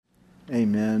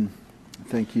Amen.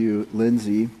 Thank you,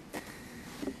 Lindsay.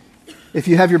 If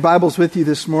you have your Bibles with you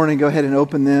this morning, go ahead and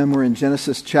open them. We're in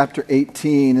Genesis chapter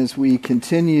 18 as we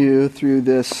continue through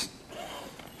this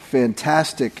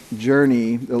fantastic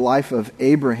journey, the life of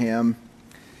Abraham.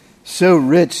 So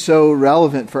rich, so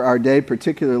relevant for our day,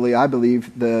 particularly, I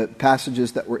believe, the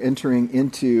passages that we're entering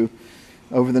into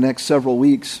over the next several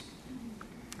weeks.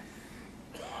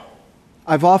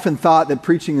 I've often thought that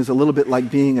preaching is a little bit like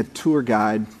being a tour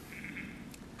guide.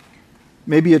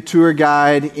 Maybe a tour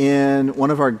guide in one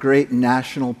of our great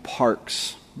national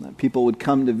parks that people would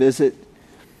come to visit,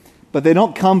 but they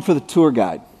don't come for the tour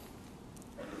guide.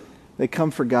 They come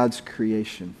for God's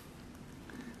creation.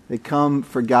 They come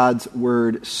for God's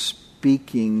word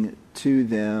speaking to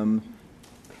them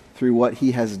through what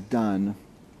He has done.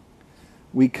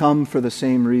 We come for the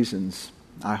same reasons,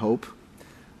 I hope.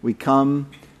 We come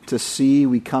to see,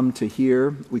 we come to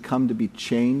hear, we come to be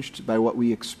changed by what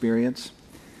we experience.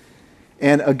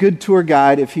 And a good tour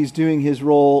guide, if he's doing his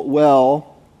role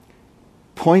well,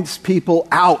 points people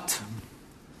out,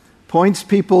 points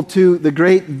people to the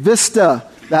great vista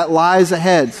that lies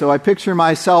ahead. So I picture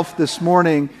myself this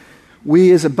morning,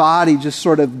 we as a body just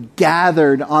sort of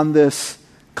gathered on this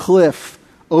cliff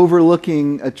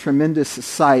overlooking a tremendous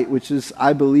sight, which is,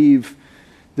 I believe,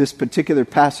 this particular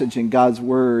passage in God's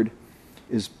Word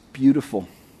is beautiful.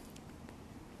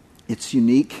 It's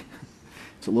unique.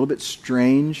 It's a little bit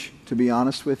strange, to be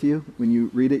honest with you. When you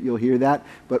read it, you'll hear that.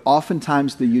 But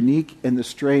oftentimes the unique and the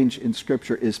strange in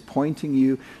Scripture is pointing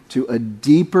you to a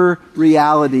deeper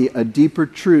reality, a deeper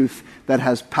truth that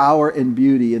has power and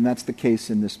beauty, and that's the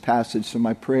case in this passage. So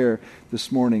my prayer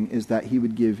this morning is that He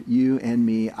would give you and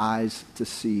me eyes to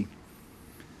see.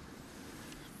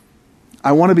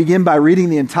 I want to begin by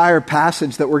reading the entire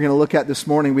passage that we're going to look at this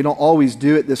morning. We don't always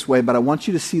do it this way, but I want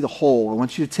you to see the whole. I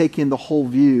want you to take in the whole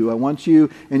view. I want you,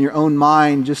 in your own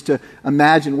mind, just to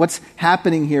imagine what's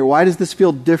happening here. Why does this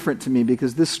feel different to me?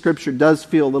 Because this scripture does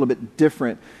feel a little bit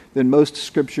different than most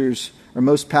scriptures or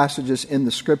most passages in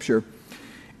the scripture.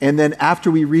 And then after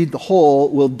we read the whole,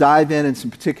 we'll dive in some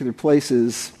particular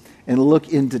places and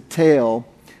look in detail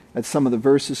at some of the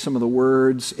verses, some of the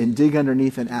words, and dig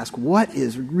underneath and ask, what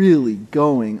is really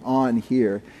going on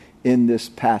here in this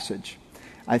passage?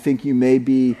 I think you may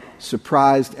be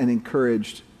surprised and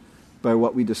encouraged by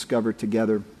what we discover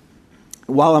together.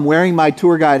 While I'm wearing my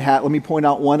tour guide hat, let me point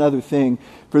out one other thing.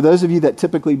 For those of you that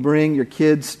typically bring your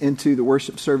kids into the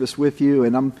worship service with you,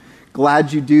 and I'm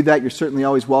glad you do that. You're certainly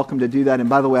always welcome to do that. And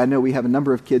by the way, I know we have a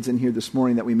number of kids in here this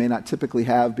morning that we may not typically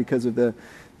have because of the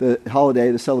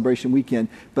holiday, the celebration weekend.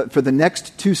 But for the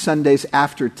next 2 Sundays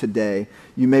after today,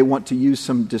 you may want to use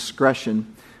some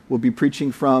discretion. We'll be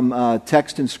preaching from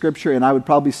text and scripture, and I would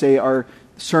probably say our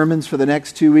sermons for the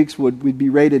next 2 weeks would be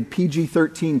rated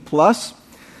PG-13 plus.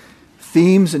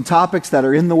 Themes and topics that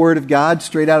are in the Word of God,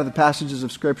 straight out of the passages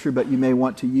of Scripture, but you may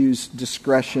want to use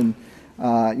discretion.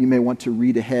 You may want to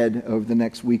read ahead over the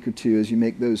next week or two as you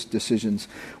make those decisions.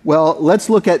 Well,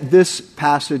 let's look at this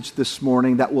passage this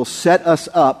morning that will set us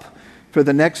up for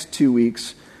the next 2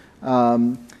 weeks.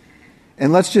 And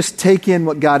let's just take in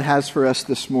what God has for us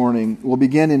this morning. We'll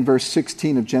begin in verse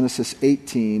 16 of Genesis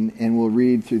 18, and we'll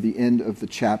read through the end of the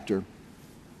chapter.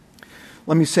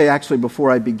 Let me say, actually,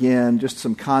 before I begin, just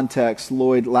some context.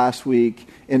 Lloyd, last week,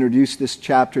 introduced this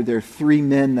chapter. There are 3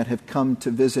 men that have come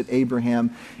to visit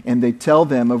Abraham, and they tell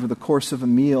them over the course of a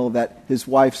meal that his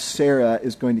wife Sarah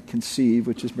is going to conceive,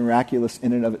 which is miraculous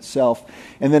in and of itself.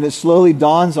 And then it slowly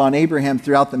dawns on Abraham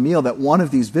throughout the meal that one of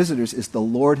these visitors is the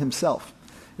Lord Himself.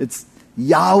 It's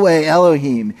Yahweh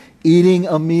Elohim eating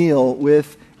a meal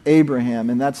with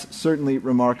Abraham, and that's certainly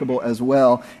remarkable as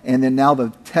well. And then now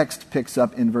the text picks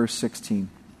up in verse 16.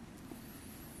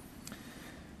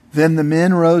 Then the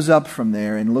men rose up from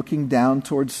there and looked down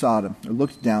towards Sodom,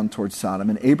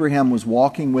 and Abraham was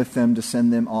walking with them to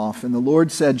send them off. And the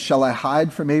Lord said, "Shall I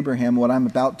hide from Abraham what I'm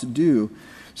about to do?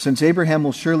 Since Abraham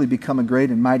will surely become a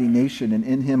great and mighty nation, and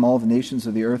in him all the nations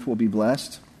of the earth will be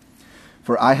blessed.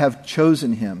 For I have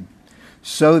chosen him,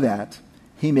 so that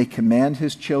he may command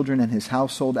his children and his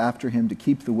household after him to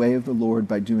keep the way of the Lord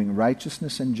by doing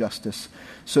righteousness and justice,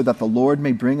 so that the Lord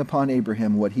may bring upon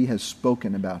Abraham what He has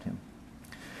spoken about him."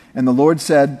 And the Lord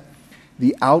said,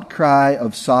 "The outcry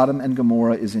of Sodom and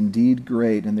Gomorrah is indeed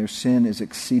great, and their sin is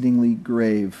exceedingly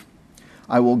grave.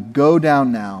 I will go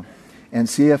down now and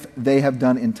see if they have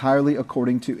done entirely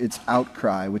according to its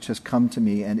outcry, which has come to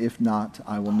me, and if not,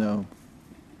 I will know."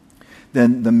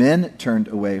 Then the men turned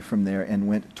away from there and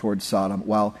went toward Sodom,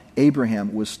 while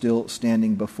Abraham was still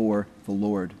standing before the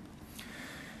Lord.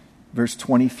 Verse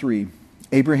 23,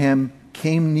 Abraham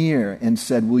came near and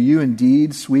said, will you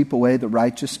indeed sweep away the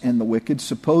righteous and the wicked?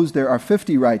 Suppose there are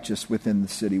 50 righteous within the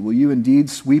city. Will you indeed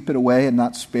sweep it away and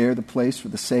not spare the place for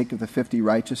the sake of the 50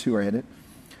 righteous who are in it?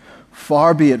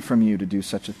 Far be it from you to do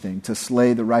such a thing, to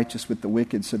slay the righteous with the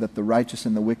wicked, so that the righteous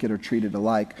and the wicked are treated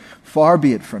alike. Far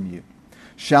be it from you.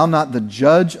 Shall not the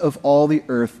judge of all the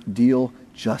earth deal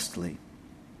justly?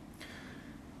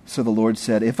 So the Lord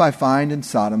said, if I find in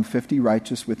Sodom 50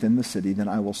 righteous within the city, then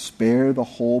I will spare the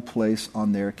whole place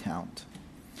on their account.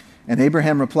 And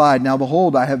Abraham replied, now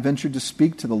behold, I have ventured to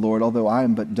speak to the Lord, although I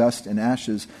am but dust and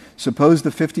ashes. Suppose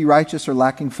the 50 righteous are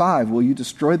lacking 5. Will you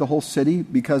destroy the whole city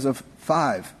because of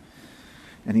 5?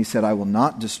 And he said, I will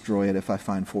not destroy it if I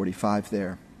find 45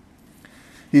 there.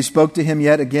 He spoke to him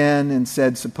yet again and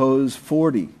said, suppose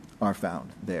 40 are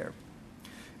found there.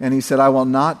 And he said, I will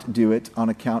not do it on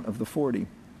account of the 40.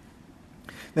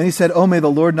 Then he said, oh, may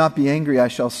the Lord not be angry, I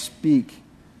shall speak.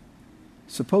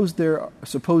 Suppose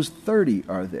 30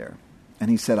 are there.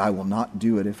 And he said, I will not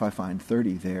do it if I find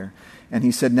 30 there. And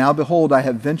he said, now behold, I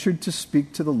have ventured to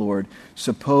speak to the Lord.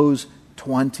 Suppose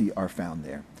 20 are found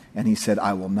there. And he said,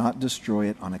 I will not destroy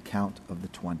it on account of the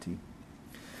 20.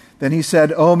 Then he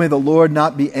said, oh, may the Lord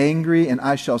not be angry, and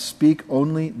I shall speak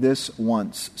only this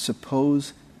once.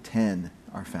 Suppose 10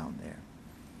 are found there.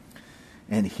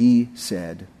 And he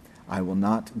said, I will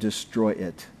not destroy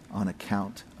it on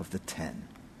account of the 10.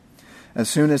 As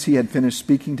soon as he had finished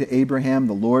speaking to Abraham,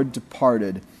 the Lord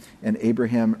departed, and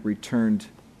Abraham returned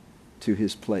to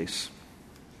his place.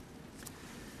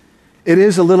 It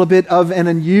is a little bit of an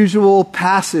unusual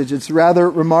passage. It's rather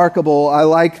remarkable. I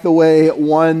like the way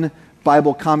one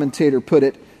Bible commentator put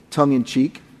it,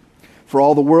 tongue-in-cheek. For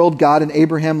all the world, God and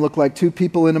Abraham look like two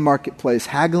people in a marketplace,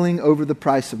 haggling over the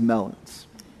price of melons.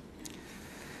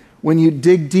 When you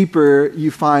dig deeper, you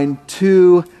find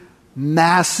two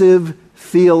massive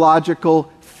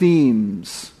theological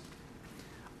themes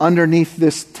underneath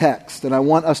this text. And I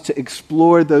want us to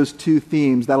explore those two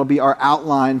themes. That'll be our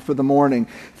outline for the morning.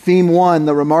 Theme 1,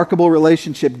 the remarkable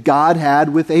relationship God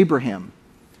had with Abraham.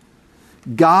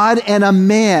 God and a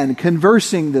man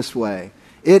conversing this way.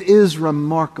 It is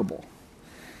remarkable.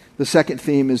 The second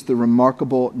theme is the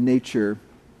remarkable nature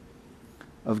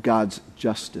of God's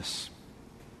justice.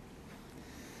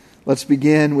 Let's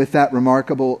begin with that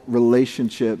remarkable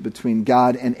relationship between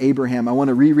God and Abraham. I want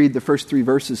to reread the first 3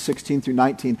 verses, 16 through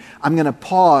 19. I'm going to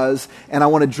pause and I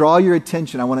want to draw your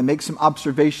attention. I want to make some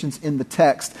observations in the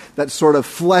text that sort of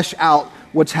flesh out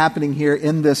what's happening here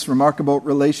in this remarkable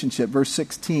relationship. Verse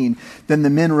 16, then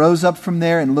the men rose up from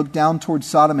there and looked down towards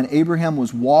Sodom, and Abraham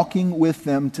was walking with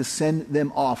them to send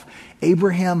them off.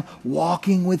 Abraham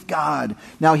walking with God.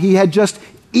 Now he had just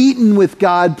eaten with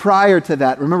God prior to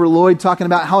that. Remember Lloyd talking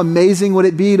about how amazing would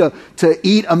it be to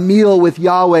eat a meal with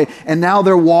Yahweh, and now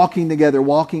they're walking together.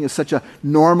 Walking is such a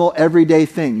normal, everyday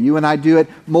thing. You and I do it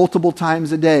multiple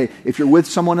times a day. If you're with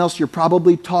someone else, you're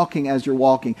probably talking as you're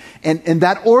walking. And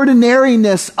that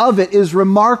ordinariness of it is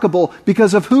remarkable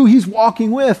because of who he's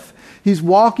walking with. He's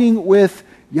walking with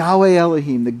Yahweh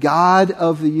Elohim, the God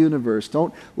of the universe.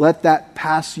 Don't let that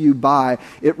pass you by.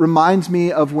 It reminds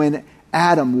me of when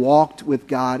Adam walked with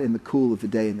God in the cool of the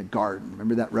day in the garden.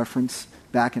 Remember that reference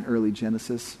back in early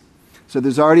Genesis? So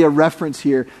there's already a reference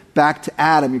here back to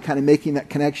Adam. You're kind of making that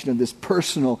connection of this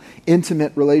personal,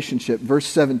 intimate relationship. Verse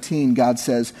 17, God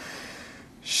says,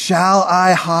 shall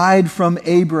I hide from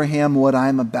Abraham what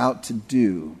I'm about to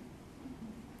do?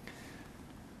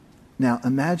 Now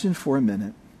imagine for a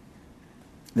minute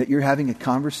that you're having a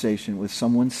conversation with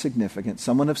someone significant,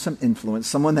 someone of some influence,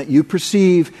 someone that you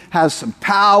perceive has some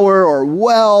power or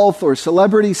wealth or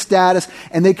celebrity status,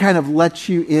 and they kind of let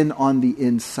you in on the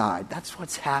inside. That's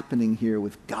what's happening here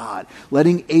with God,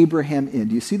 letting Abraham in.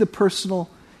 Do you see the personal,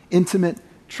 intimate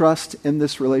trust in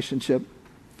this relationship?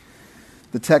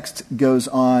 The text goes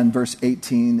on, verse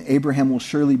 18, Abraham will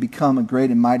surely become a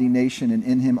great and mighty nation, and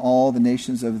in him all the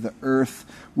nations of the earth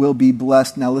will be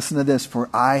blessed. Now listen to this, for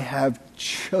I have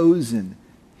chosen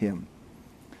him.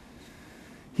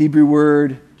 Hebrew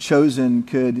word chosen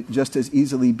could just as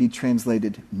easily be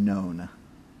translated known.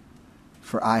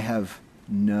 For I have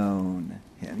known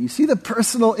him. You see the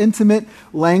personal, intimate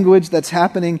language that's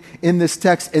happening in this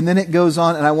text, and then it goes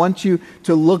on, and I want you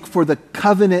to look for the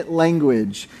covenant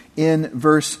language in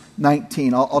verse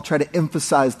 19. I'll try to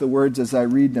emphasize the words as I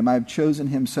read them. I have chosen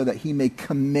him so that he may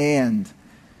command,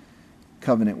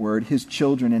 covenant word, his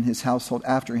children and his household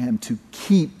after him to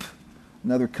keep,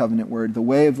 another covenant word, the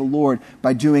way of the Lord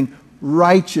by doing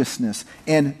righteousness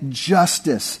and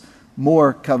justice,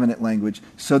 more covenant language,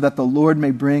 so that the Lord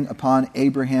may bring upon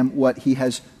Abraham what he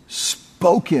has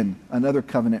spoken, another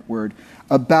covenant word,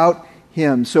 about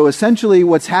him. So essentially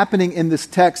what's happening in this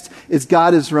text is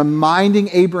God is reminding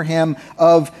Abraham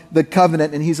of the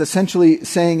covenant, and he's essentially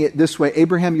saying it this way: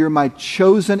 Abraham, you're my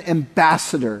chosen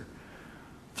ambassador.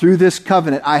 Through this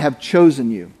covenant, I have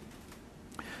chosen you.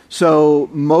 So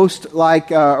most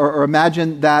like, or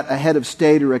imagine that a head of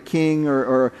state or a king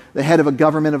or the head of a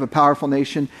government of a powerful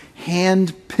nation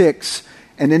handpicks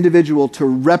an individual to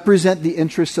represent the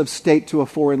interests of state to a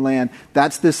foreign land.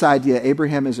 That's this idea.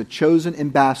 Abraham is a chosen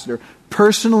ambassador,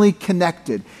 personally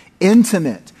connected,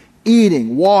 intimate,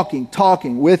 eating, walking,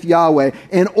 talking with Yahweh,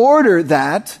 in order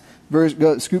that,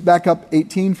 scoot back up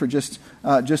 18 for just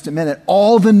a minute,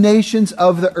 all the nations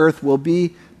of the earth will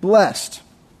be blessed.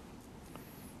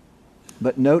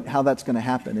 But note how that's going to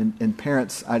happen. And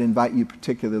parents, I'd invite you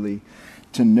particularly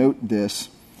to note this.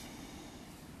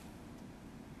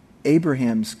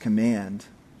 Abraham's command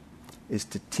is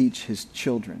to teach his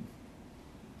children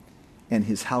and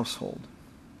his household.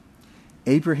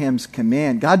 Abraham's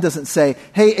command, God doesn't say,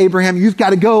 hey, Abraham, you've got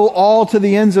to go all to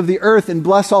the ends of the earth and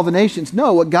bless all the nations.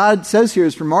 No, what God says here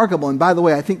is remarkable. And by the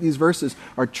way, I think these verses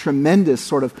are tremendous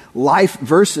sort of life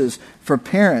verses for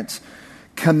parents.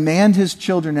 Command his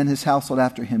children and his household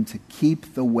after him to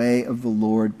keep the way of the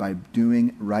Lord by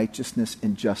doing righteousness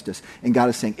and justice. And God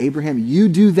is saying, Abraham, you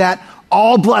do that.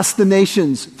 I'll bless the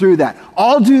nations through that.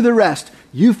 I'll do the rest.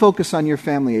 You focus on your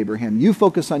family, Abraham. You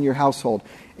focus on your household,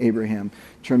 Abraham.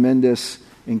 Tremendous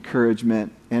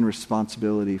encouragement and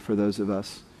responsibility for those of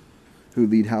us who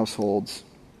lead households.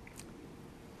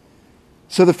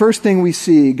 So the first thing we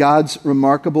see, God's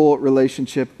remarkable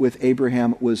relationship with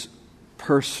Abraham was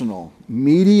personal,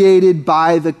 mediated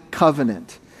by the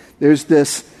covenant. There's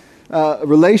this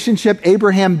relationship.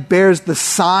 Abraham bears the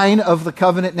sign of the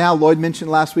covenant now. Lloyd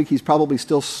mentioned last week he's probably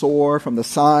still sore from the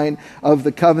sign of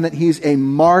the covenant. He's a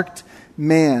marked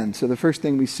man. So the first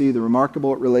thing we see, the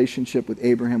remarkable relationship with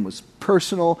Abraham was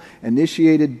personal,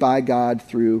 initiated by God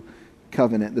through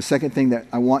covenant. The second thing that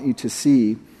I want you to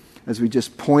see, as we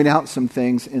just point out some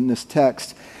things in this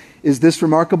text, is this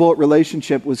remarkable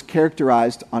relationship was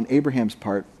characterized on Abraham's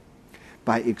part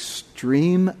by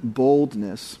extreme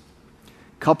boldness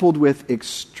coupled with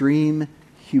extreme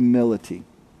humility.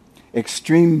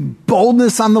 Extreme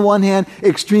boldness on the one hand,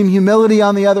 extreme humility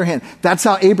on the other hand. That's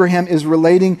how Abraham is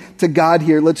relating to God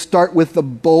here. Let's start with the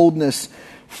boldness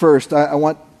first. I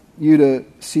want you to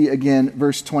see again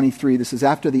verse 23. This is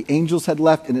after the angels had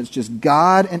left, and it's just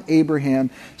God and Abraham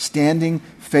standing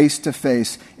face to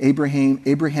face.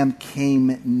 Abraham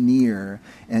came near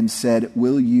and said,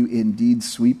 "Will you indeed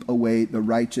sweep away the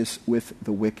righteous with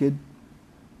the wicked?"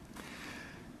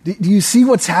 Do you see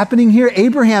what's happening here?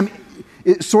 Abraham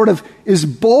sort of is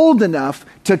bold enough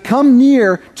to come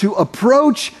near, to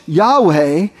approach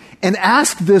Yahweh and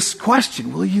ask this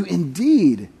question: will you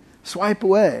indeed swipe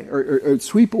away or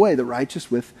sweep away the righteous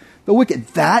with the wicked?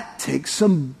 That takes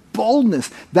some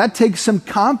boldness. That takes some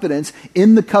confidence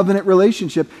in the covenant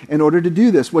relationship in order to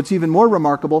do this. What's even more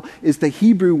remarkable is the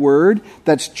Hebrew word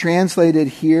that's translated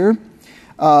here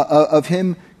of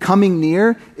him coming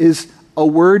near is a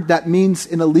word that means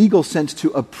in a legal sense to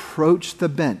approach the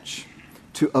bench,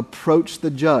 to approach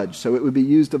the judge. So it would be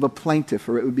used of a plaintiff,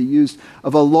 or it would be used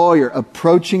of a lawyer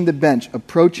approaching the bench,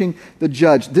 approaching the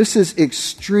judge. This is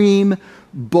extreme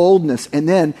boldness. And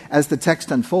then as the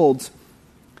text unfolds,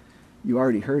 you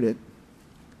already heard it,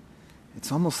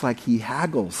 it's almost like he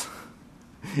haggles.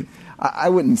 I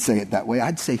wouldn't say it that way.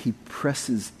 I'd say he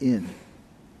presses in,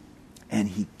 and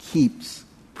he keeps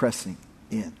pressing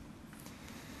in.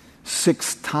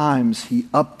 6 times he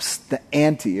ups the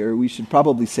ante, or we should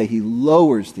probably say he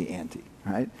lowers the ante,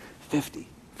 right? 50,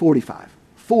 45,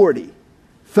 40,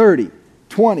 30,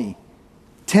 20,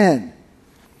 10.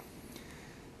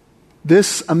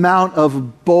 This amount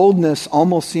of boldness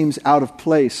almost seems out of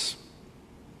place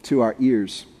to our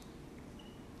ears.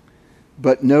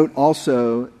 But note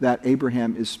also that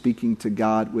Abraham is speaking to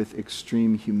God with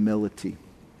extreme humility.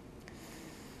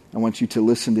 I want you to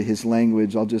listen to his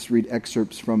language. I'll just read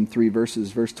excerpts from 3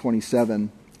 verses. Verse 27,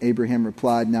 Abraham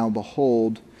replied, "Now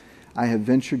behold, I have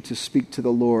ventured to speak to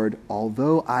the Lord,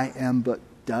 although I am but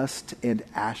dust and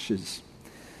ashes."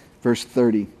 Verse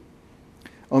 30,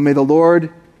 "Oh, may the Lord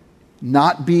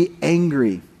not be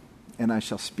angry, and I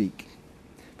shall speak."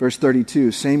 Verse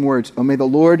 32, same words. "Oh, may the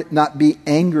Lord not be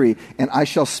angry, and I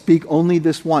shall speak only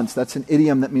this once." That's an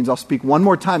idiom that means I'll speak one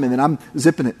more time, and then I'm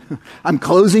zipping it. I'm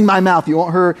closing my mouth. You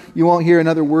won't hear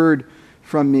another word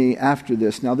from me after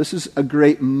this. Now, this is a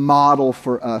great model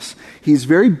for us. He's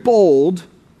very bold,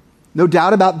 no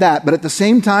doubt about that, but at the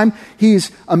same time, he's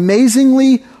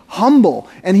amazingly humble.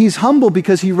 And he's humble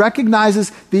because he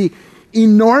recognizes the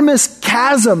enormous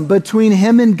chasm between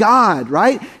him and God,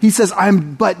 right? He says,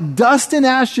 I'm but dust and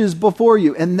ashes before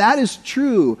you. And that is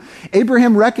true.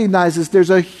 Abraham recognizes there's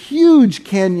a huge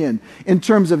canyon in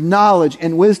terms of knowledge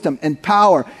and wisdom and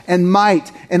power and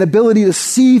might and ability to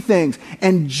see things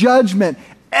and judgment.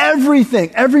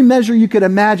 Everything, every measure you could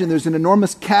imagine, there's an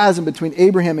enormous chasm between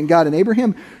Abraham and God. And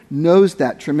Abraham knows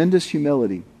that. Tremendous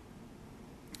humility.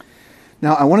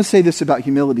 Now, I want to say this about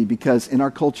humility because in our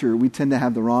culture, we tend to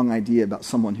have the wrong idea about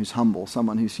someone who's humble,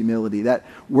 someone who's humility. That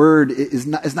word is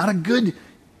not a good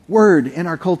word in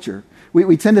our culture.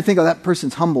 We tend to think, oh, that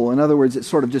person's humble. In other words, it's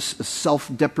sort of just a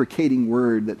self-deprecating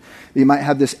word that you might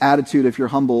have this attitude if you're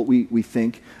humble, we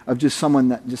think, of just someone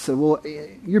that just said, well,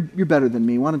 you're better than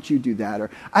me. Why don't you do that?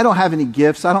 Or I don't have any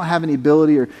gifts. I don't have any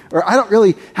ability. Or I don't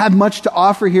really have much to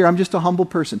offer here. I'm just a humble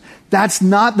person. That's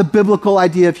not the biblical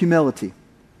idea of humility.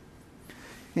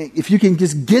 If you can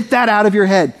just get that out of your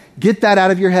head, get that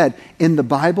out of your head. In the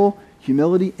Bible,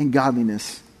 humility and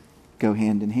godliness go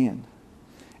hand in hand.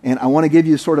 And I want to give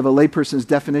you sort of a layperson's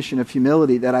definition of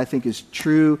humility that I think is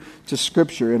true to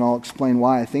Scripture, and I'll explain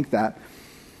why I think that.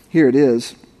 Here it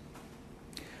is.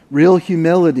 Real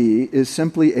humility is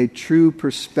simply a true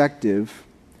perspective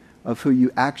of who you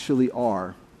actually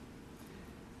are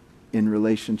in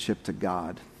relationship to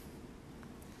God.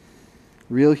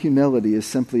 Real humility is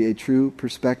simply a true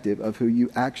perspective of who you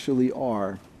actually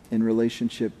are in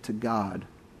relationship to God.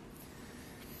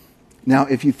 Now,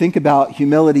 if you think about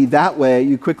humility that way,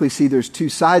 you quickly see there's two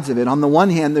sides of it. On the one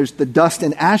hand, there's the dust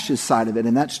and ashes side of it,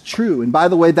 and that's true. And by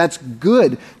the way, that's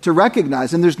good to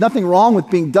recognize. And there's nothing wrong with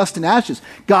being dust and ashes.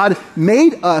 God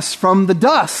made us from the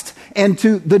dust, and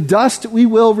to the dust we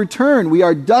will return. We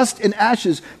are dust and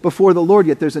ashes before the Lord,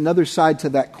 yet there's another side to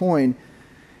that coin.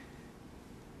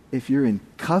 If you're in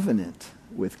covenant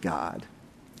with God,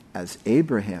 as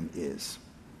Abraham is,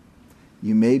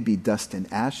 you may be dust and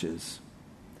ashes,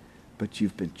 but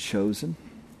you've been chosen,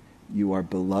 you are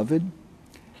beloved,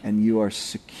 and you are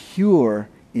secure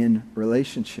in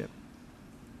relationship.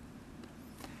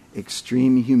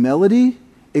 Extreme humility,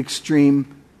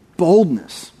 extreme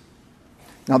boldness.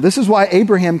 Now, this is why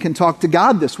Abraham can talk to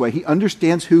God this way. He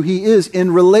understands who he is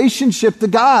in relationship to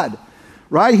God,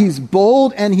 right? He's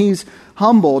bold and he's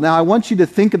humble. Now, I want you to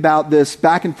think about this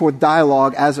back and forth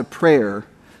dialogue as a prayer,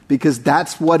 because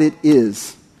that's what it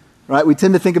is, right? We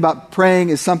tend to think about praying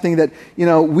as something that,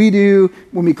 we do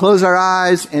when we close our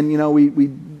eyes and,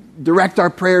 we direct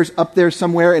our prayers up there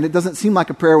somewhere, and it doesn't seem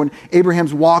like a prayer when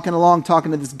Abraham's walking along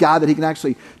talking to this God that he can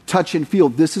actually touch and feel.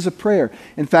 This is a prayer.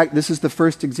 In fact, this is the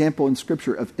first example in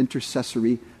Scripture of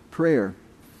intercessory prayer.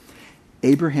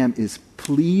 Abraham is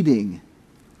pleading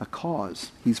a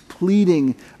cause. He's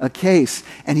pleading a case,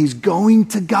 and he's going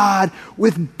to God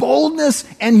with boldness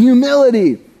and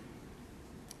humility.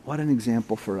 What an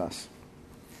example for us.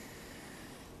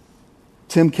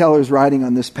 Tim Keller's writing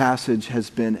on this passage has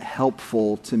been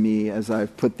helpful to me as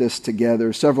I've put this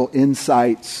together. Several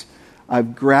insights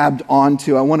I've grabbed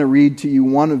onto. I want to read to you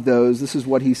one of those. This is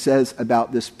what he says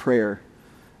about this prayer.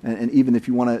 And even if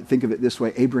you want to think of it this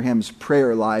way, Abraham's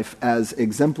prayer life as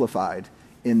exemplified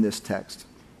in this text.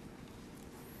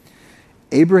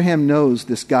 Abraham knows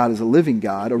this God is a living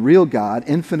God, a real God,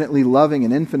 infinitely loving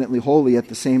and infinitely holy at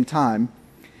the same time.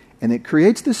 And it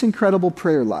creates this incredible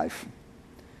prayer life.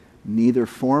 Neither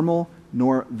formal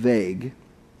nor vague,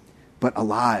 but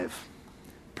alive,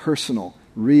 personal,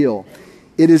 real.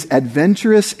 It is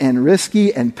adventurous and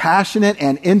risky and passionate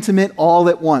and intimate all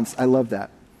at once. I love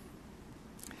that.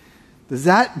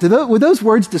 Would those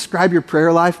words describe your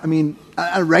prayer life? I mean,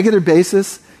 on a regular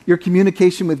basis, your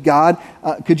communication with God,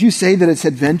 could you say that it's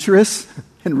adventurous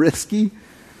and risky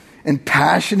and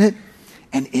passionate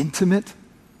and intimate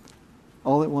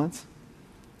all at once?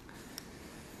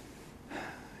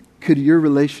 Could your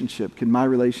relationship, could my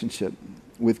relationship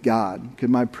with God,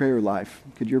 could my prayer life,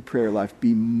 could your prayer life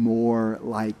be more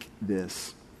like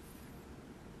this?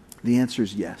 The answer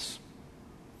is yes.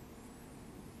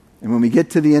 And when we get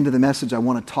to the end of the message, I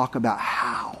want to talk about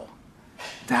how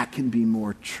that can be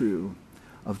more true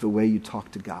of the way you talk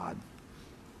to God.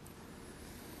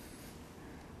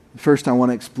 First, I want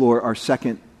to explore our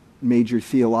second major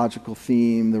theological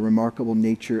theme, the remarkable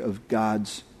nature of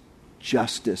God's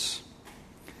justice.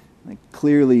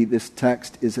 Clearly, this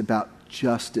text is about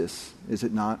justice, is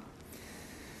it not?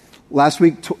 Last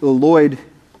week, Lloyd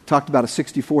talked about a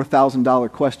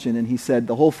 $64,000 question, and he said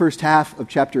the whole first half of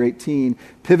chapter 18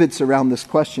 pivots around this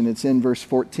question. It's in verse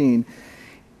 14.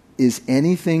 Is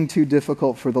anything too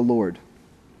difficult for the Lord?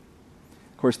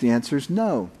 Of course, the answer is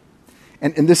no.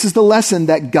 And this is the lesson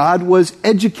that God was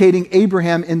educating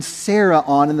Abraham and Sarah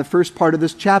on in the first part of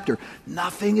this chapter.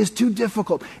 Nothing is too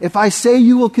difficult. If I say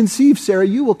you will conceive, Sarah,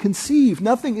 you will conceive.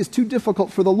 Nothing is too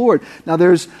difficult for the Lord. Now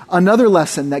there's another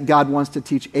lesson that God wants to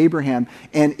teach Abraham,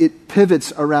 and it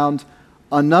pivots around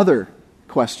another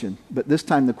question. But this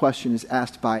time the question is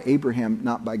asked by Abraham,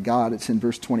 not by God. It's in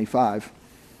verse 25.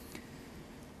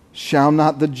 Shall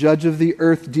not the judge of the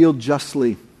earth deal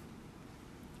justly?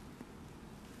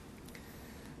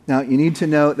 Now, you need to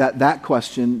know that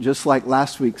question, just like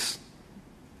last week's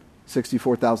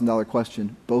 $64,000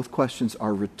 question, both questions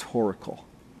are rhetorical.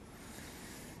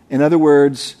 In other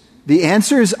words, the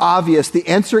answer is obvious, the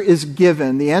answer is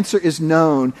given, the answer is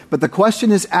known, but the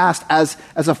question is asked as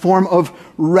a form of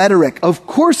rhetoric. Of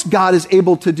course God is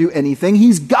able to do anything.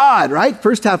 He's God, right?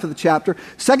 First half of the chapter.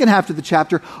 Second half of the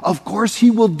chapter, of course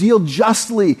he will deal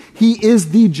justly. He is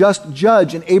the just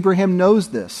judge, and Abraham knows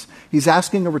this. He's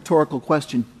asking a rhetorical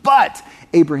question, but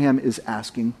Abraham is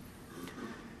asking,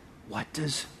 what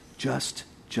does just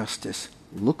justice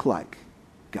look like,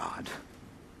 God?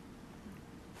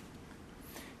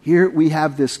 Here we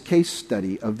have this case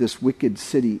study of this wicked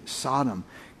city, Sodom.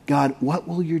 God, what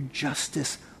will your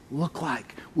justice look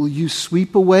like? Will you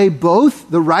sweep away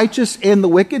both the righteous and the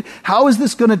wicked? How is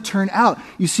this going to turn out?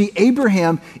 You see,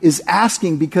 Abraham is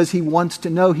asking because he wants to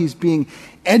know. He's being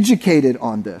educated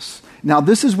on this. Now,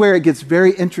 this is where it gets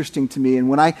very interesting to me. And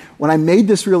when I made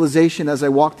this realization as I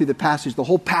walked through the passage, the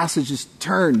whole passage is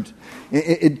turned.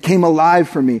 It came alive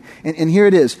for me. And here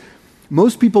it is.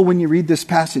 Most people, when you read this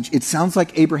passage, it sounds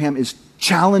like Abraham is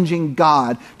challenging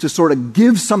God to sort of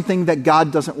give something that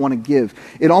God doesn't want to give.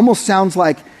 It almost sounds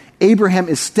like Abraham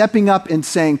is stepping up and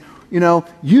saying,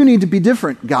 you need to be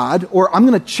different, God, or I'm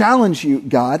going to challenge you,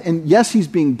 God. And yes, he's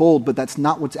being bold, but that's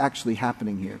not what's actually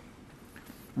happening here.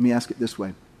 Let me ask it this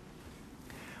way.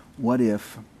 What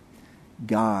if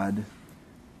God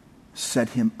set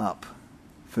him up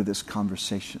for this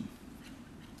conversation?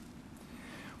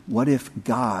 What if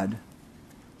God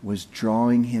was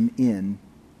drawing him in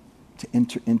to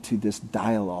enter into this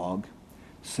dialogue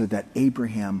so that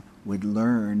Abraham would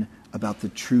learn about the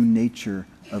true nature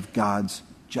of God's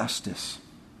justice?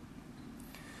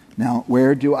 Now,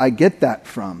 where do I get that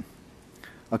from?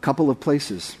 A couple of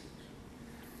places.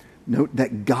 Note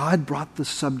that God brought the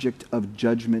subject of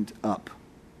judgment up.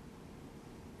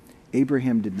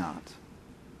 Abraham did not.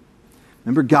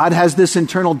 Remember, God has this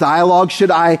internal dialogue.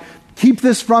 Should I keep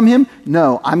this from him?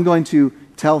 No, I'm going to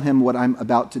tell him what I'm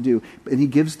about to do. And he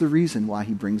gives the reason why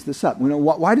he brings this up.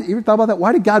 Why did you ever thought about that?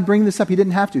 Why did God bring this up? He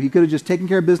didn't have to. He could have just taken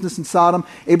care of business in Sodom.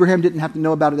 Abraham didn't have to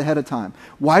know about it ahead of time.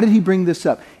 Why did he bring this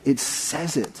up? It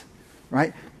says it,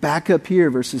 right? Back up here,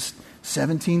 verses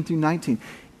 17 through 19.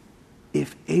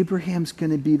 If Abraham's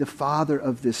going to be the father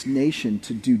of this nation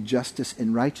to do justice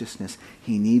and righteousness,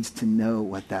 he needs to know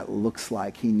what that looks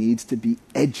like. He needs to be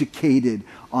educated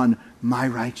on my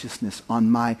righteousness,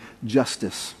 on my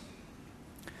justice.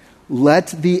 Let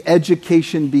the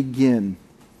education begin.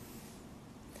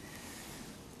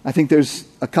 I think there's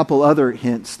a couple other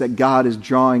hints that God is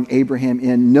drawing Abraham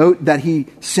in. Note that he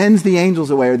sends the angels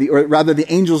away, or rather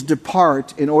the angels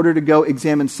depart in order to go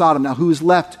examine Sodom. Now who's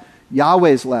left?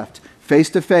 Yahweh's left. Face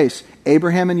to face,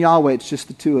 Abraham and Yahweh, it's just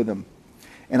the two of them.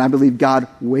 And I believe God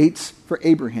waits for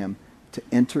Abraham to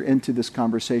enter into this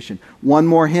conversation. One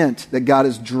more hint that God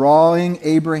is drawing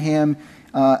Abraham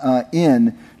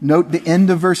in. Note the end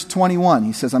of verse 21.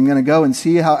 He says, I'm going to go and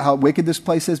see how wicked this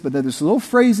place is, but there's a little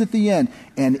phrase at the end,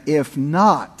 and if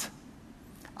not,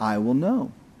 I will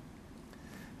know.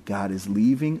 God is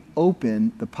leaving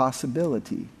open the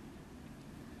possibility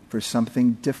for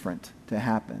something different to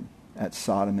happen at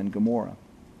Sodom and Gomorrah.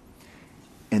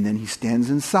 And then he stands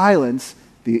in silence.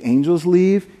 The angels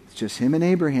leave. It's just him and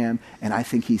Abraham. And I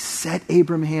think he set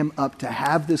Abraham up to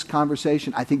have this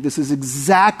conversation. I think this is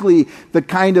exactly the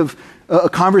kind of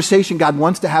conversation God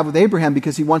wants to have with Abraham,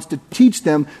 because he wants to teach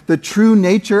them the true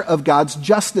nature of God's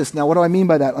justice. Now, what do I mean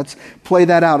by that? Let's play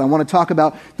that out. I want to talk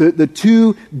about the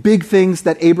two big things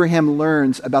that Abraham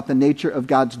learns about the nature of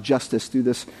God's justice through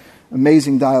this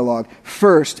amazing dialogue.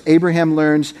 First, Abraham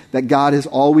learns that God is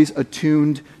always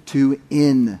attuned to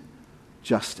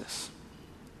injustice.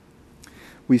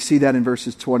 We see that in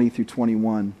verses 20 through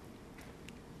 21.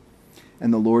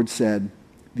 And the Lord said,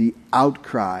 the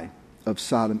outcry of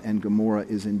Sodom and Gomorrah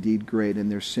is indeed great, and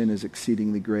their sin is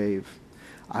exceedingly grave.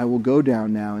 I will go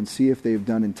down now and see if they have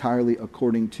done entirely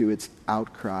according to its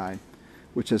outcry,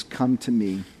 which has come to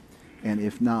me, and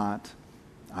if not,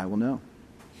 I will know.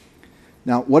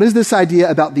 Now, what is this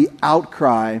idea about the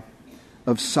outcry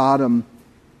of Sodom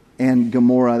and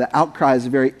Gomorrah. The outcry is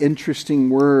a very interesting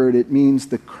word. It means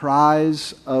the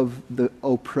cries of the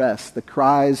oppressed, the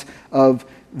cries of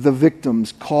the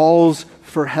victims, calls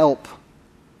for help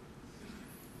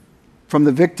from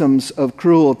the victims of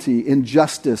cruelty,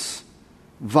 injustice,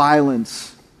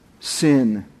 violence,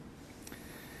 sin.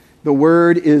 The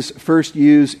word is first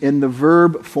used in the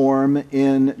verb form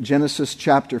in Genesis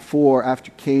chapter 4 after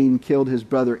Cain killed his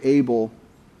brother Abel.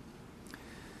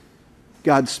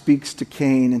 God speaks to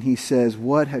Cain and he says,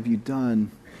 "What have you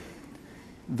done?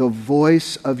 The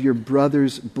voice of your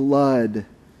brother's blood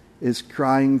is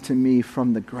crying to me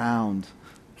from the ground."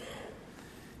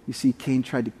 You see, Cain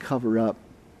tried to cover up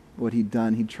what he'd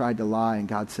done. He tried to lie, and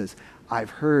God says, "I've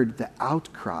heard the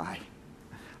outcry.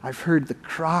 I've heard the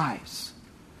cries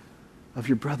of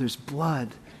your brother's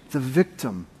blood, the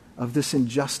victim of this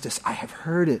injustice. I have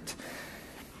heard it."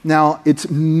 Now, it's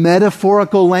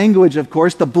metaphorical language, of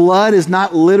course. The blood is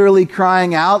not literally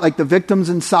crying out like the victims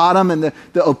in Sodom and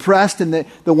the oppressed and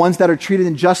the ones that are treated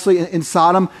unjustly in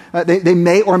Sodom. They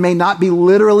may or may not be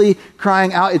literally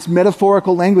crying out. It's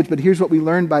metaphorical language, but here's what we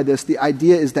learn by this. The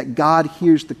idea is that God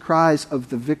hears the cries of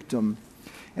the victim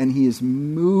and he is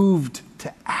moved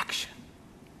to action.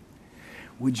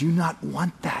 Would you not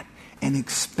want that and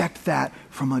expect that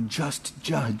from a just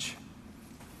judge?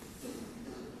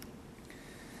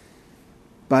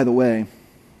 By the way,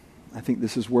 I think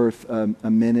this is worth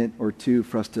a minute or two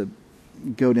for us to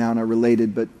go down a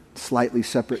related but slightly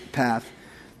separate path.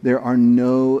 There are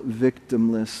no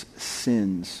victimless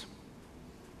sins.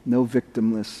 No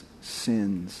victimless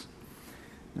sins.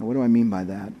 Now, what do I mean by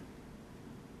that?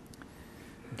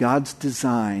 God's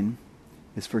design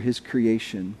is for his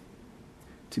creation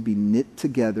to be knit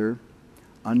together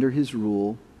under his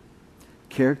rule,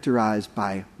 characterized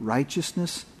by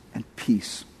righteousness and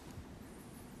peace.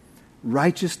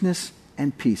 Righteousness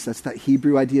and peace. That's that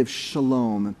Hebrew idea of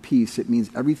shalom, peace. It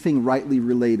means everything rightly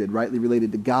related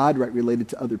to God, right related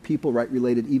to other people, right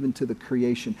related even to the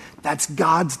creation. That's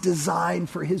God's design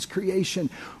for his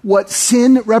creation. What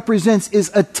sin represents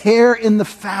is a tear in the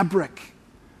fabric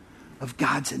of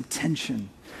God's intention.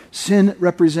 Sin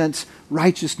represents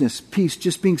righteousness, peace,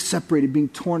 just being separated, being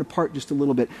torn apart just a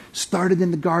little bit. Started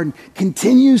in the garden,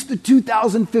 continues the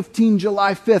 2015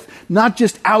 July 5th, not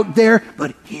just out there,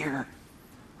 but here,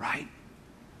 right?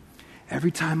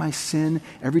 Every time I sin,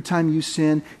 every time you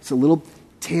sin, it's a little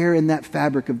tear in that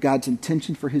fabric of God's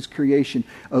intention for his creation,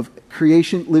 of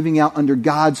creation living out under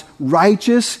God's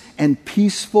righteous and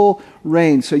peaceful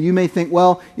reign. So you may think,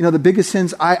 well, the biggest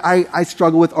sins I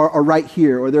struggle with are right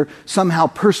here, or they're somehow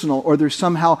personal, or they're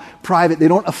somehow private. They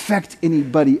don't affect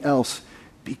anybody else.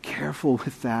 Be careful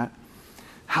with that.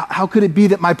 How could it be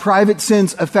that my private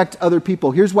sins affect other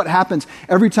people? Here's what happens.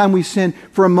 Every time we sin,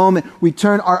 for a moment, we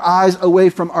turn our eyes away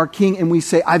from our King and we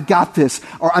say, "I've got this,"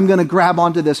 or "I'm going to grab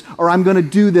onto this," or "I'm going to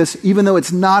do this," even though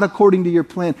it's not according to your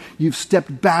plan. You've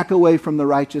stepped back away from the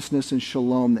righteousness and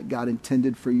shalom that God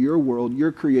intended for your world,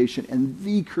 your creation, and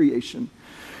the creation.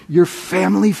 Your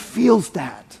family feels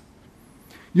that.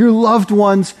 Your loved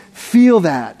ones feel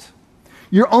that.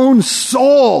 Your own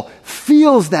soul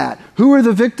feels that. Who are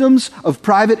the victims of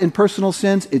private and personal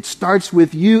sins? It starts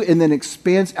with you and then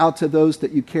expands out to those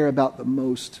that you care about the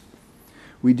most.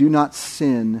 We do not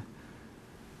sin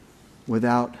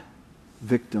without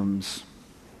victims.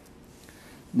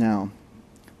 Now,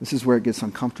 this is where it gets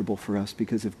uncomfortable for us,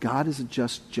 because if God is a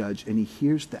just judge and he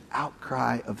hears the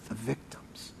outcry of the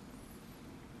victims,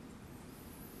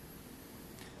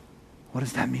 what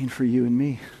does that mean for you and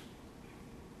me?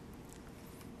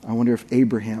 I wonder if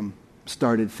Abraham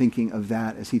started thinking of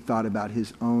that as he thought about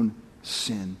his own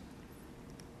sin.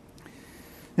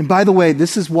 And by the way,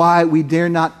 this is why we dare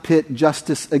not pit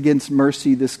justice against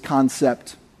mercy, this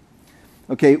concept.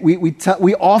 Okay,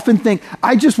 we often think,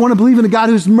 I just want to believe in a God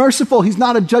who's merciful. He's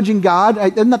not a judging God.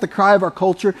 Isn't that the cry of our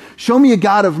culture? Show me a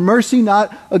God of mercy,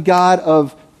 not a God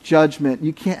of judgment.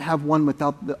 You can't have one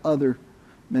without the other,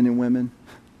 men and women.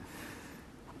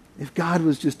 If God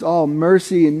was just all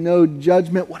mercy and no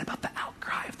judgment, what about the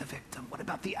outcry of the victim? What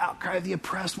about the outcry of the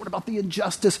oppressed? What about the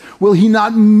injustice? Will he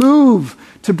not move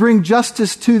to bring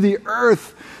justice to the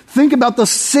earth? Think about the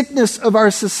sickness of our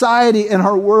society and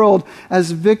our world as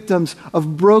victims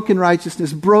of broken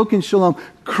righteousness, broken shalom.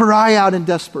 Cry out in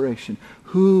desperation.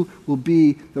 Who will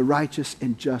be the righteous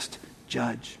and just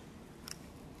judge?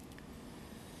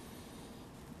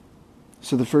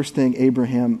 So the first thing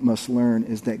Abraham must learn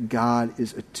is that God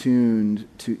is attuned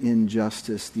to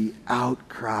injustice, the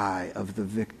outcry of the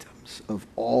victims of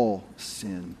all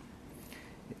sin.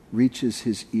 It reaches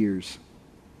his ears.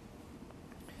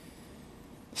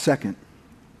 Second,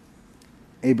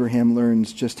 Abraham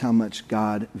learns just how much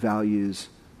God values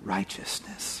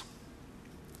righteousness.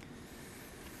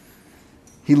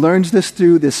 He learns this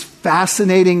through this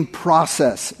fascinating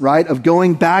process, right, of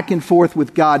going back and forth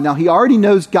with God. Now, he already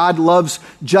knows God loves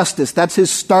justice. That's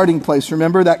his starting place.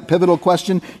 Remember that pivotal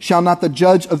question, shall not the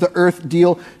judge of the earth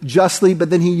deal justly? But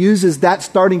then he uses that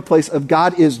starting place of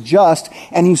God is just,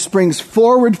 and he springs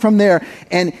forward from there,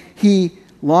 and he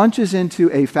launches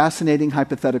into a fascinating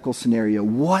hypothetical scenario.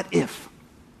 What if,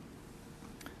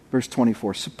 verse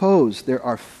 24, suppose there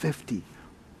are 50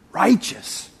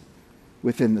 righteous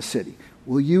within the city.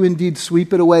 Will you indeed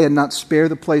sweep it away and not spare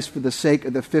the place for the sake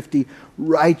of the 50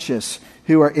 righteous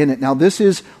who are in it? Now, this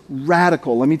is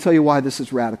radical. Let me tell you why this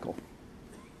is radical.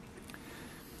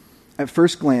 At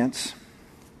first glance,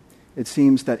 it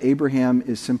seems that Abraham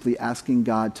is simply asking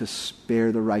God to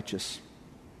spare the righteous.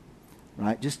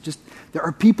 Right? Just there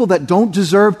are people that don't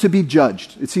deserve to be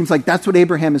judged. It seems like that's what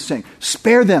Abraham is saying.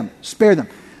 Spare them, spare them.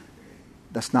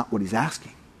 That's not what he's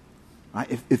asking.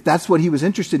 Right? If that's what he was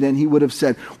interested in, he would have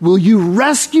said, will you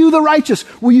rescue the righteous?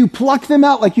 Will you pluck them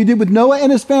out like you did with Noah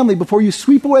and his family before you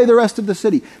sweep away the rest of the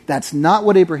city? That's not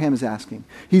what Abraham is asking.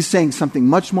 He's saying something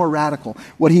much more radical.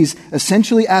 What he's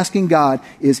essentially asking God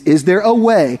is there a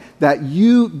way that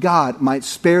you, God, might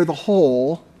spare the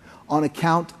whole on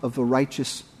account of the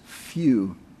righteous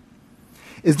few?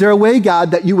 Is there a way, God,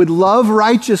 that you would love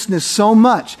righteousness so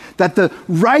much that the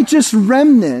righteous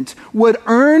remnant would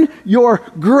earn your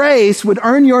grace, would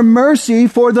earn your mercy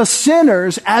for the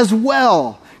sinners as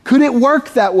well? Could it work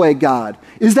that way, God?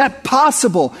 Is that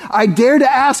possible? I dare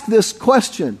to ask this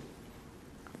question.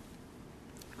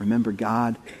 Remember,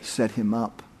 God set him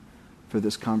up for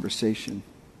this conversation.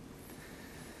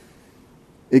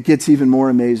 It gets even more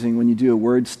amazing when you do a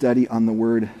word study on the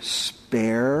word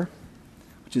spare,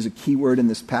 which is a key word in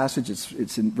this passage.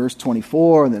 It's in verse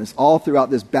 24, and then it's all throughout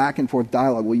this back and forth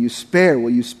dialogue. Will you spare? Will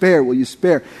you spare? Will you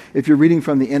spare? If you're reading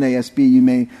from the NASB, you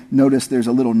may notice there's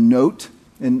a little note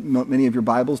in many of your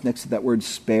Bibles next to that word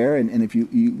spare. And if you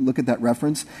look at that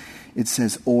reference, it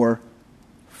says, or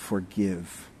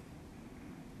forgive.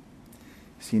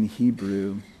 See, in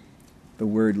Hebrew, the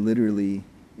word literally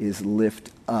is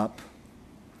lift up,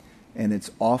 and it's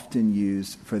often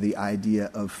used for the idea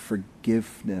of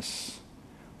forgiveness,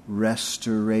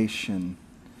 restoration.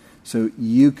 So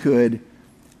you could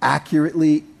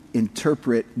accurately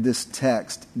interpret this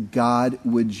text, God,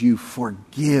 would you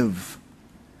forgive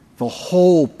the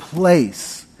whole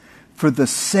place for the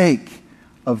sake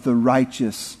of the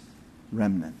righteous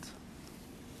remnant?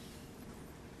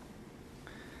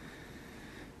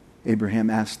 Abraham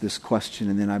asked this question,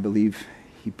 and then I believe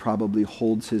he probably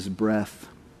holds his breath,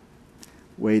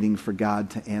 waiting for God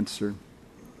to answer.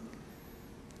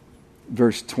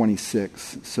 Verse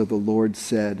 26, so the Lord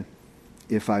said,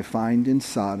 if I find in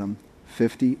Sodom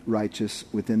 50 righteous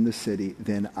within the city,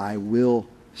 then I will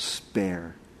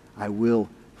spare, I will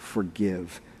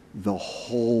forgive the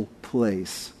whole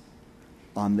place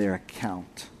on their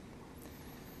account.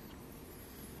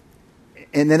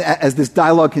 And then as this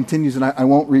dialogue continues, and I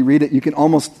won't reread it, you can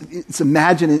almost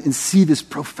imagine and see this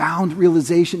profound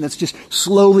realization that's just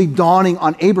slowly dawning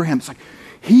on Abraham. It's like,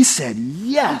 he said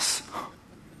yes.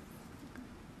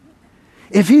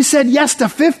 If he said yes to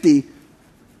 50,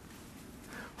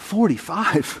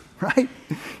 45, right?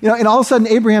 And all of a sudden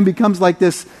Abraham becomes like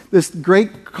this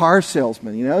great car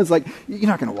salesman. It's like, you're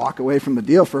not going to walk away from the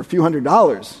deal for a few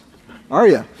 $100s, are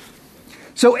you?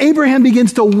 So Abraham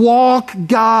begins to walk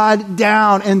God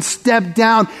down and step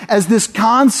down as this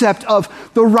concept of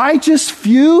the righteous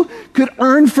few could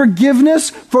earn forgiveness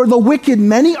for the wicked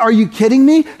many. Are you kidding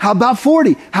me? How about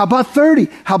 40? How about 30?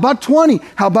 How about 20?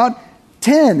 How about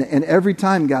 10? And every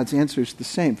time God's answer is the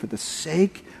same. For the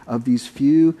sake of these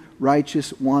few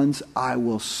righteous ones, I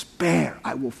will spare,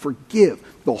 I will forgive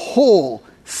the whole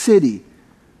city.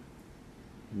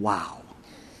 Wow.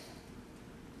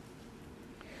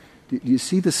 Do you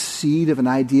see the seed of an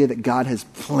idea that God has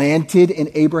planted in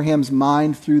Abraham's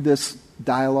mind through this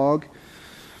dialogue?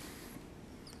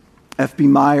 F.B.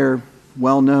 Meyer,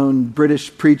 well-known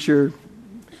British preacher,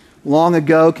 long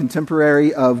ago,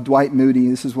 contemporary of Dwight Moody,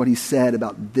 this is what he said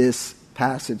about this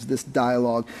passage, this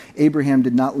dialogue. Abraham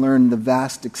did not learn the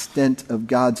vast extent of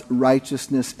God's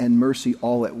righteousness and mercy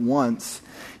all at once.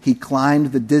 He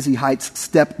climbed the dizzy heights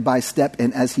step by step,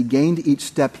 and as he gained each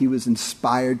step, he was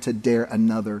inspired to dare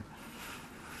another.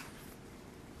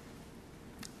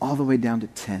 All the way down to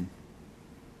 10.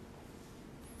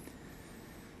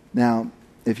 Now,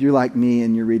 if you're like me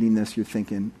and you're reading this, you're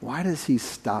thinking, why does he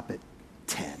stop at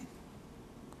 10?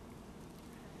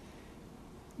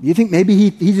 Do you think maybe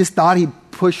he just thought he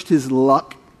pushed his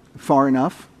luck far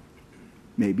enough?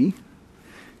 Maybe.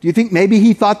 Do you think maybe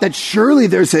he thought that surely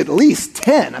there's at least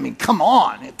 10? I mean, come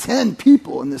on, 10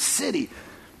 people in the city.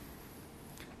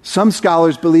 Some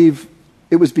scholars believe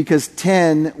it was because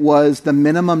 10 was the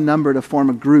minimum number to form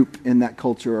a group in that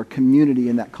culture or community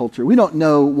in that culture. We don't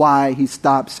know why he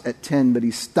stops at 10, but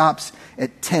he stops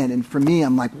at 10. And for me,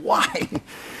 I'm like, why?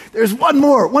 There's one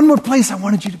more place I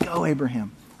wanted you to go,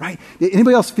 Abraham, right? Did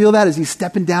anybody else feel that as he's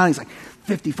stepping down? He's like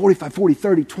 50, 45, 40,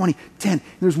 30, 20, 10. And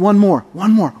there's one more.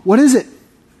 What is it?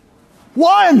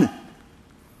 One!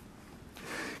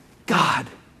 God,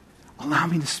 allow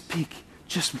me to speak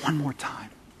just one more time.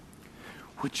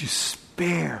 Would you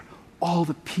spare all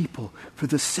the people for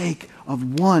the sake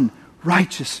of one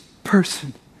righteous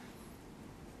person?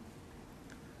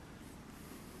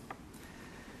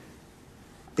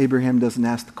 Abraham doesn't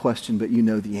ask the question, but you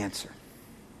know the answer.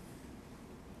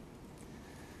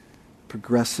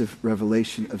 Progressive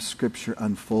revelation of Scripture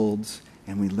unfolds,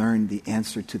 and we learn the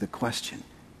answer to the question.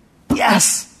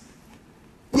 Yes!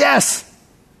 Yes!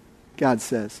 God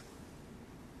says.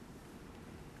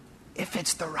 If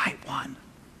it's the right one.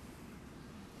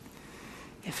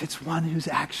 If it's one who's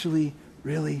actually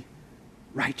really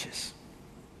righteous.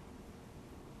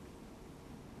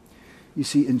 You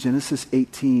see, in Genesis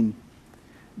 18,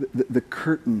 the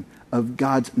curtain of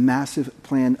God's massive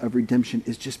plan of redemption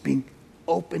is just being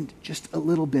opened just a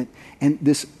little bit. And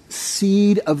this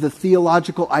seed of the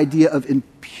theological idea of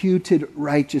imputed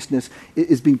righteousness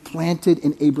is being planted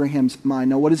in Abraham's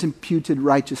mind. Now, what is imputed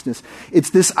righteousness?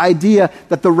 It's this idea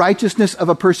that the righteousness of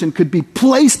a person could be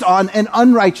placed on an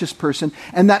unrighteous person,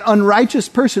 and that unrighteous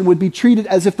person would be treated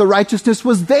as if the righteousness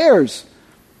was theirs.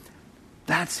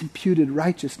 That's imputed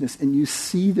righteousness. And you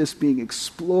see this being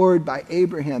explored by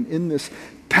Abraham in this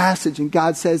passage. And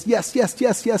God says, yes, yes,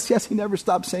 yes, yes, yes. He never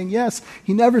stops saying yes.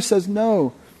 He never says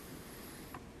no.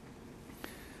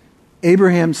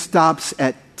 Abraham stops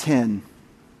at 10.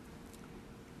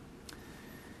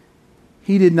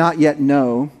 He did not yet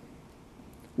know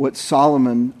what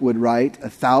Solomon would write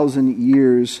 1,000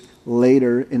 years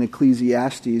later in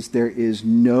Ecclesiastes. There is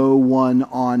no one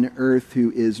on earth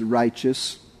who is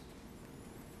righteous.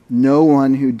 No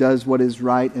one who does what is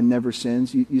right and never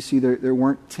sins. You see, there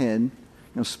weren't 10.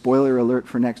 Spoiler alert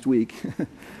for next week.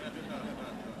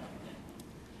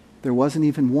 There wasn't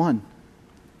even one.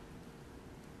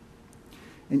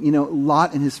 And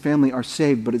Lot and his family are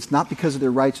saved, but it's not because of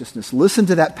their righteousness. Listen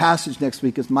to that passage next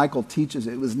week as Michael teaches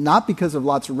it. It was not because of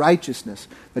Lot's righteousness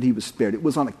that he was spared. It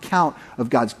was on account of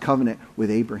God's covenant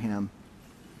with Abraham.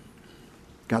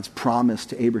 God's promise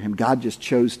to Abraham. God just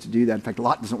chose to do that. In fact,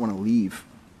 Lot doesn't want to leave.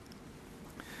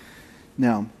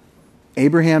 Now,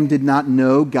 Abraham did not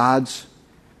know God's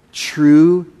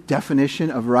true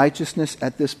definition of righteousness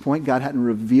at this point. God hadn't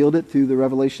revealed it through the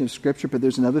revelation of Scripture, but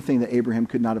there's another thing that Abraham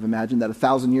could not have imagined, that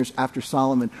 1,000 years after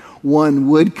Solomon, one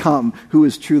would come who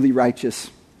is truly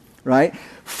righteous, right?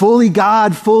 Fully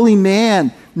God, fully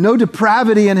man, no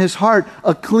depravity in his heart,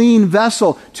 a clean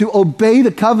vessel to obey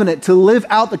the covenant, to live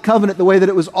out the covenant the way that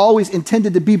it was always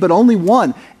intended to be, but only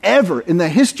one ever in the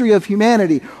history of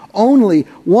humanity. Only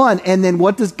one. And then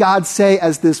what does God say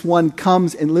as this one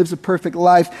comes and lives a perfect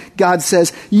life? God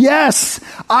says, yes,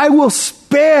 I will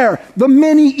spare the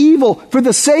many evil for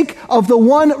the sake of the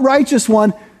one righteous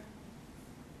one,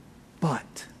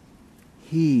 but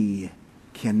he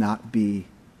cannot be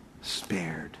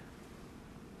spared.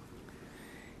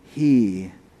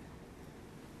 He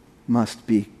must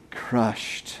be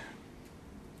crushed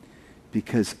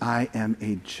because I am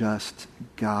a just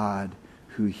God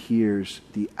who hears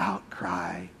the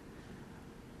outcry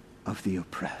of the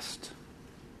oppressed.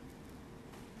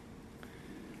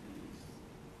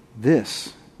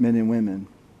 This, men and women,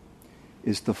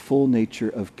 is the full nature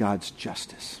of God's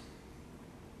justice.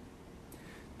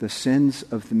 The sins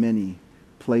of the many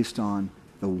placed on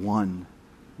the one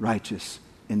righteous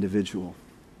individual.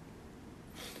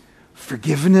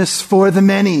 Forgiveness for the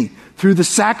many through the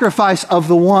sacrifice of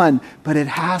the one, but it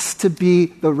has to be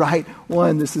the right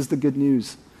one. This is the good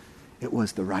news. It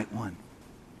was the right one.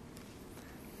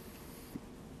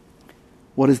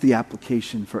 What is the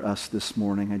application for us this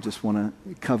morning? I just want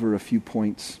to cover a few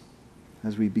points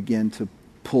as we begin to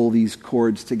pull these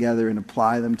cords together and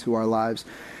apply them to our lives.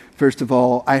 First of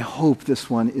all, I hope this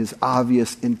one is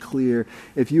obvious and clear.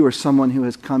 If you are someone who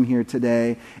has come here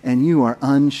today and you are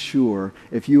unsure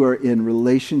if you are in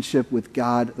relationship with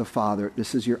God the Father,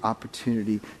 this is your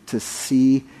opportunity to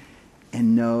see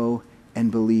and know and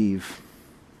believe.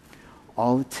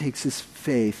 All it takes is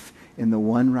faith in the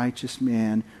one righteous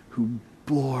man who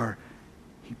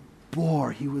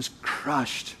he was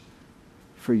crushed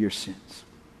for your sins.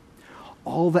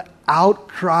 all the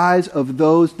outcries of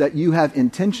those that you have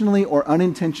intentionally or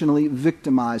unintentionally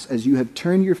victimized as you have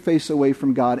turned your face away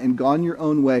from God and gone your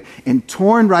own way and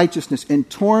torn righteousness and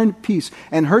torn peace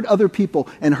and hurt other people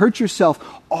and hurt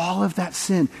yourself, all of that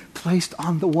sin placed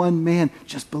on the one man.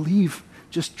 Just believe,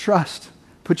 just trust,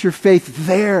 put your faith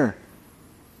there.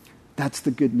 That's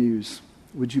the good news.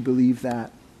 Would you believe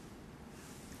that?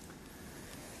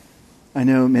 I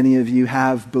know many of you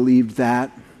have believed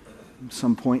that. At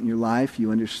some point in your life, you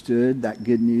understood that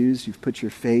good news. You've put your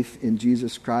faith in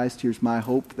Jesus Christ. Here's my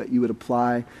hope that you would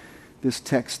apply this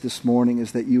text this morning,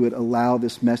 is that you would allow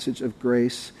this message of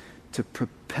grace to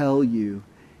propel you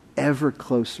ever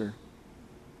closer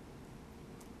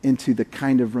into the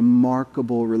kind of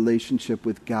remarkable relationship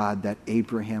with God that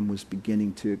Abraham was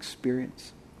beginning to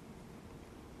experience.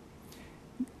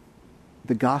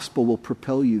 The gospel will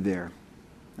propel you there.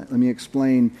 Let me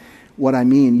explain what I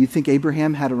mean. You think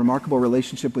Abraham had a remarkable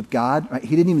relationship with God? Right?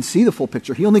 He didn't even see the full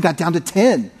picture. He only got down to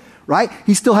 10, right?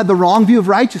 He still had the wrong view of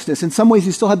righteousness. In some ways,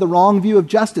 he still had the wrong view of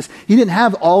justice. He didn't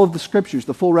have all of the scriptures,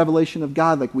 the full revelation of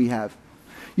God like we have.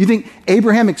 You think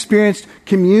Abraham experienced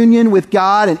communion with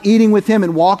God and eating with him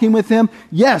and walking with him?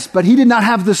 Yes, but he did not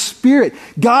have the Spirit.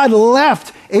 God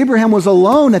left. Abraham was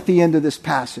alone at the end of this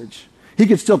passage. He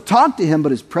could still talk to him,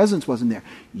 but his presence wasn't there.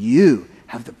 You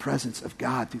have the presence of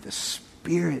God through the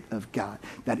Spirit of God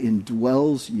that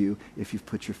indwells you if you've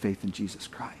put your faith in Jesus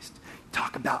Christ.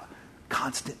 Talk about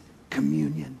constant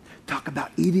communion. Talk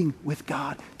about eating with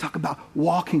God. Talk about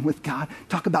walking with God.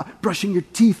 Talk about brushing your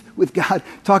teeth with God.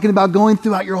 Talking about going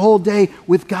throughout your whole day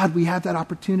with God. We have that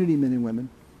opportunity, men and women.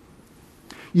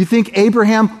 You think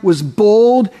Abraham was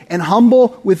bold and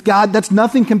humble with God? That's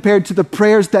nothing compared to the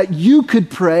prayers that you could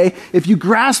pray if you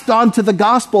grasped onto the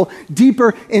gospel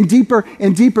deeper and deeper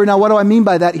and deeper. Now, what do I mean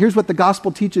by that? Here's what the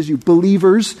gospel teaches you.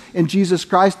 Believers in Jesus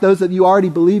Christ, those that you already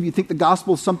believe, you think the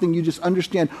gospel is something you just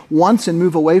understand once and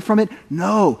move away from it?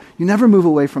 No, you never move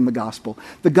away from the gospel.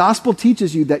 The gospel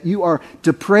teaches you that you are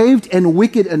depraved and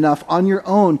wicked enough on your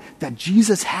own that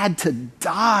Jesus had to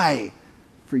die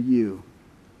for you.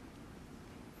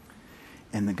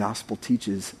 And the gospel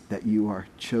teaches that you are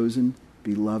chosen,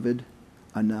 beloved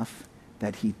enough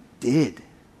that he did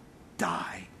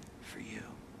die for you.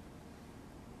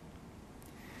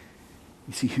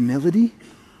 You see, humility,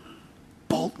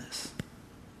 boldness.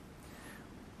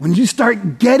 When you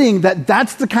start getting that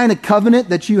that's the kind of covenant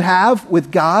that you have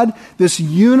with God, this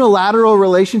unilateral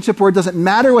relationship where it doesn't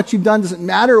matter what you've done, doesn't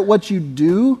matter what you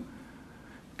do,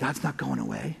 God's not going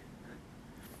away.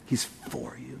 He's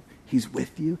for you. He's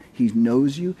with you. He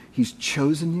knows you. He's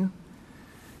chosen you.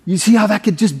 You see how that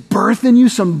could just birth in you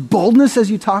some boldness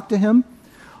as you talk to him?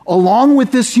 Along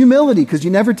with this humility, because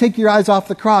you never take your eyes off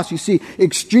the cross. You see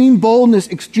extreme boldness,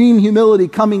 extreme humility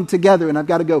coming together. And I've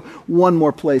got to go one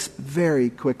more place very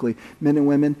quickly. Men and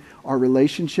women, our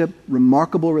relationship,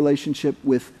 remarkable relationship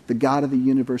with the God of the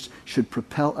universe should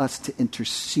propel us to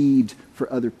intercede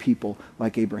for other people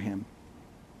like Abraham.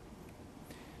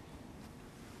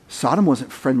 Sodom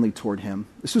wasn't friendly toward him.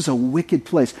 This was a wicked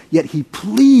place. Yet he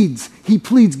pleads,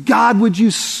 God, would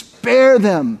you spare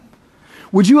them?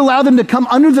 Would you allow them to come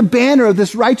under the banner of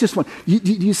this righteous one? Do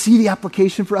you see the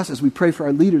application for us as we pray for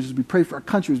our leaders, as we pray for our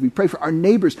country, as we pray for our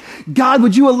neighbors? God,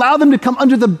 would you allow them to come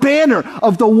under the banner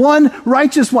of the one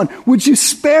righteous one? Would you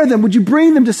spare them? Would you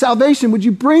bring them to salvation? Would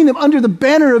you bring them under the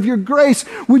banner of your grace?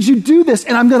 Would you do this?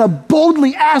 And I'm going to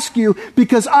boldly ask you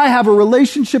because I have a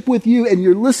relationship with you and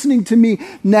you're listening to me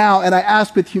now. And I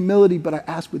ask with humility, but I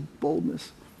ask with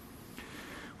boldness.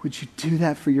 Would you do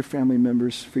that for your family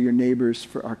members, for your neighbors,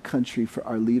 for our country, for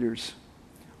our leaders?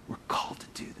 We're called to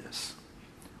do this.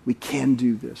 We can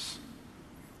do this.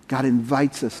 God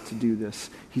invites us to do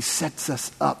this. He sets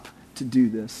us up to do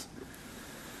this.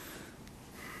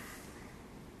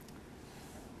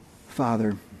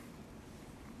 Father,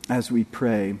 as we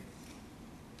pray,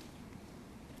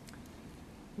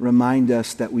 remind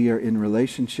us that we are in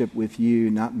relationship with you,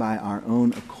 not by our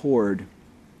own accord,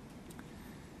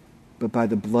 but by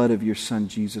the blood of your Son,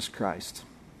 Jesus Christ.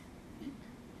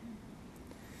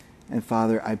 And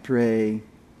Father, I pray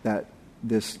that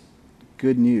this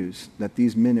good news that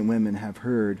these men and women have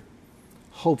heard,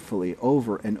 hopefully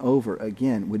over and over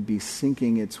again, would be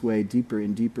sinking its way deeper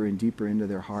and deeper and deeper into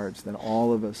their hearts, that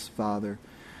all of us, Father,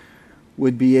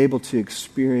 would be able to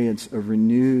experience a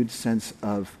renewed sense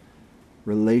of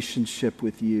relationship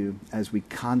with you as we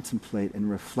contemplate and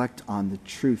reflect on the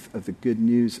truth of the good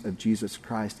news of Jesus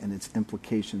Christ and its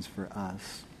implications for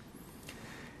us.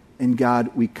 And God,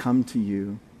 we come to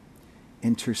you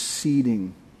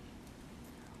interceding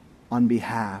on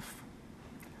behalf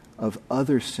of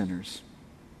other sinners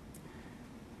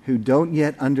who don't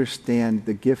yet understand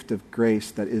the gift of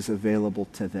grace that is available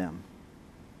to them.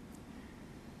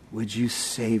 Would you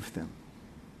save them?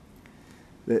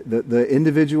 The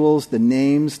individuals, the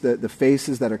names, the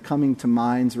faces that are coming to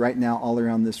minds right now all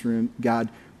around this room, God,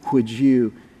 would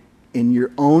you, in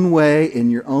your own way, in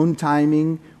your own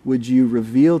timing, would you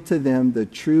reveal to them the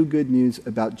true good news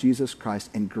about Jesus Christ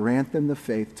and grant them the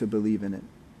faith to believe in it?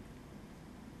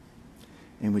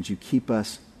 And would you keep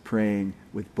us praying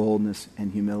with boldness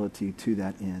and humility to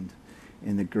that end?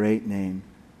 In the great name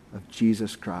of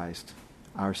Jesus Christ,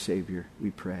 our Savior,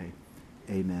 we pray.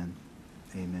 Amen.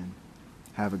 Amen.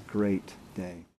 Have a great day.